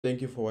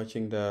Thank you for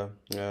watching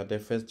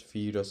the first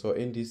video. So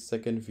in this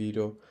second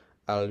video,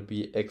 I'll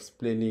be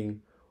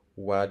explaining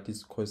what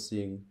is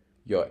causing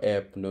your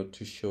app not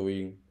to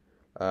showing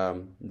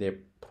the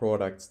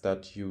products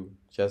that you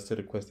just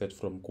requested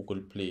from Google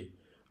Play,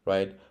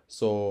 right?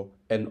 So,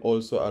 and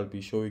also I'll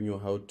be showing you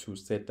how to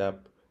set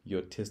up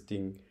your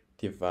testing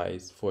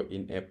device for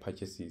in-app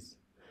purchases.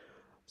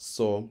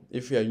 So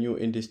if you are new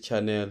in this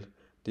channel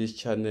is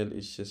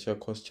just your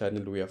course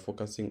channel. We are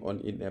focusing on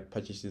in-app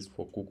purchases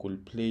for Google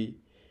Play,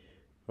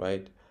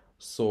 right?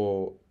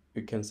 So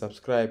you can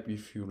subscribe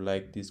if you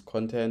like this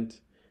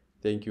content.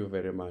 Thank you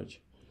very much.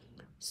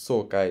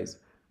 So guys,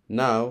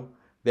 now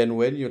then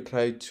when you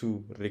try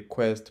to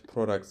request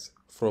products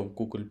from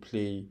Google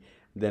Play,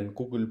 then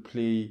Google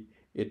Play,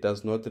 it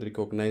does not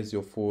recognize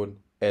your phone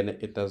and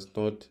it does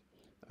not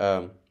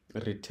um,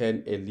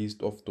 return a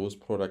list of those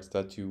products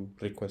that you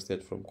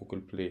requested from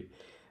Google Play.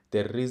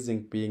 The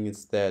reason being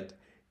is that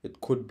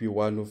it could be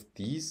one of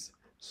these.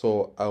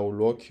 So I'll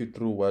walk you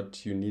through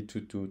what you need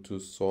to do to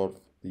solve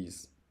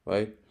this,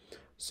 right?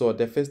 So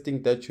the first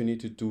thing that you need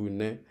to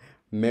do,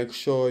 make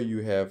sure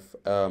you have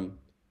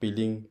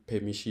billing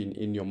permission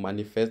in your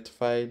manifest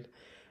file.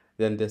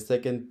 Then the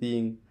second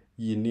thing,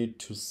 you need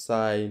to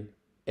sign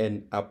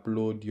and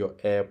upload your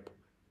app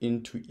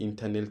into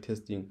internal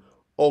testing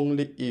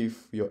only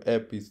if your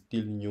app is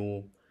still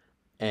new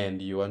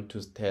and you want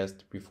to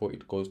test before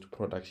it goes to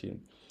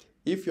production.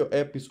 If your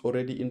app is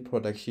already in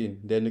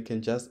production, then you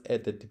can just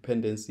add the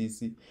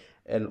dependencies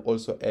and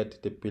also add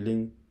the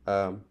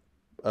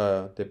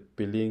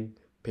billing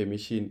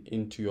permission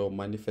into your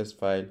manifest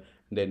file,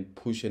 then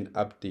push an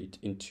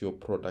update into your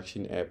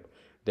production app.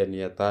 Then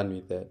you're done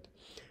with that.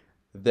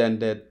 Then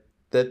the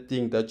third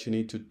thing that you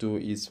need to do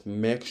is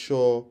make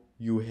sure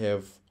you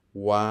have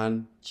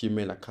one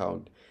Gmail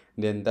account.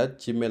 Then that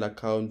Gmail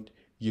account,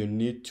 you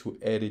need to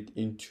add it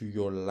into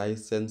your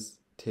license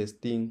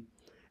testing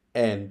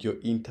and your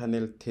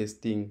internal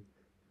testing.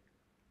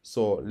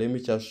 So let me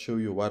just show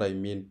you what I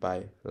mean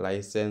by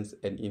license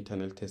and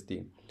internal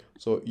testing.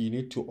 So you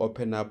need to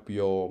open up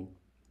your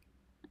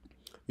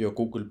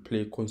Google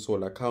Play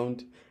console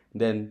account.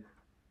 Then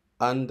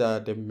under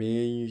the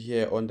menu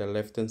here on the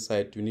left hand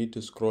side, you need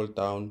to scroll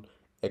down,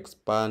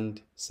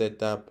 expand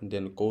setup,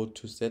 then go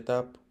to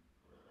setup.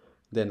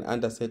 Then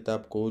under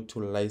setup, go to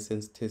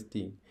license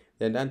testing.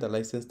 Then under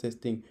license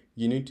testing,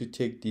 you need to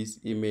take this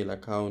email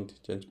account,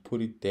 just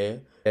put it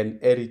there and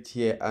add it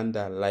here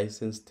under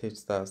license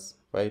testers,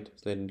 right?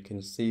 So then you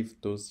can save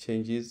those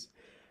changes.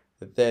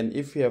 Then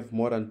if you have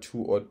more than 2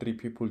 or 3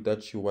 people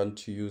that you want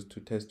to use to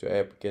test your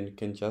app, you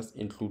can just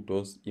include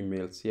those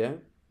emails here.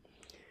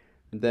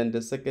 Then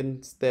the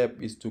second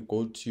step is to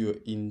go to your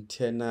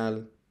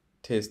internal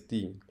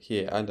testing.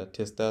 Here under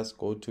testers,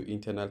 go to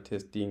internal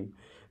testing,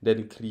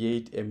 then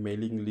create a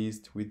mailing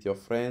list with your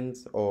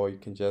friends, or you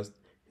can just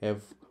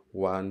have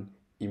one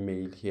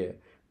email here.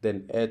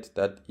 Then add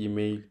that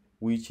email,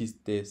 which is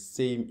the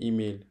same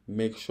email.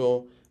 Make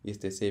sure it's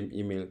the same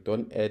email.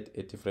 Don't add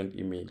a different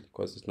email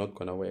because it's not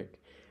gonna work.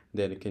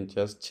 Then you can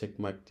just check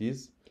mark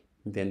this,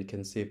 then you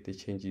can save the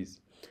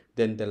changes.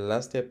 Then the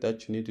last step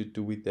that you need to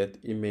do with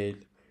that email,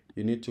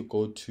 you need to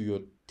go to your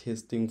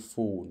testing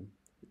phone.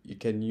 You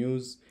can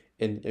use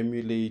an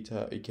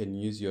emulator, you can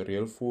use your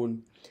real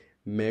phone.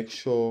 Make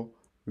sure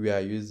we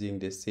are using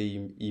the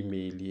same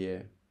email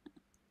here.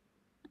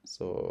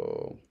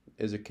 So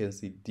as you can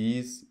see,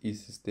 this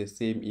is the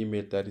same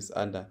email that is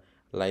under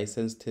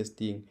license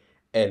testing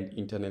and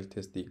internal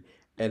testing.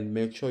 And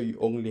make sure you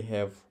only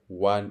have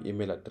one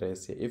email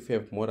address here. If you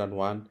have more than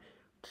one,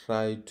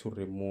 try to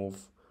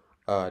remove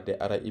the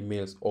other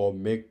emails or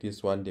make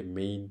this one the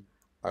main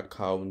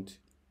account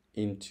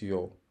into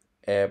your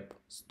app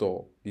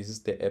store. This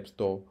is the app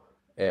store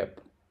app,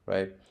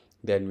 right?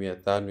 Then we are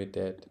done with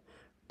that.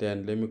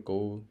 Then let me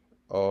go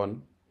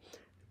on.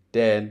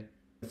 Then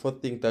the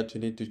fourth thing that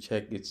you need to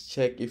check is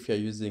check if you're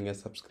using a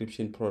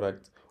subscription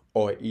product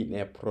or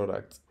in-app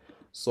product.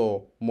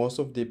 So most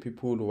of the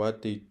people,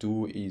 what they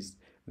do is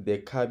they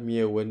come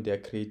here when they're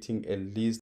creating a list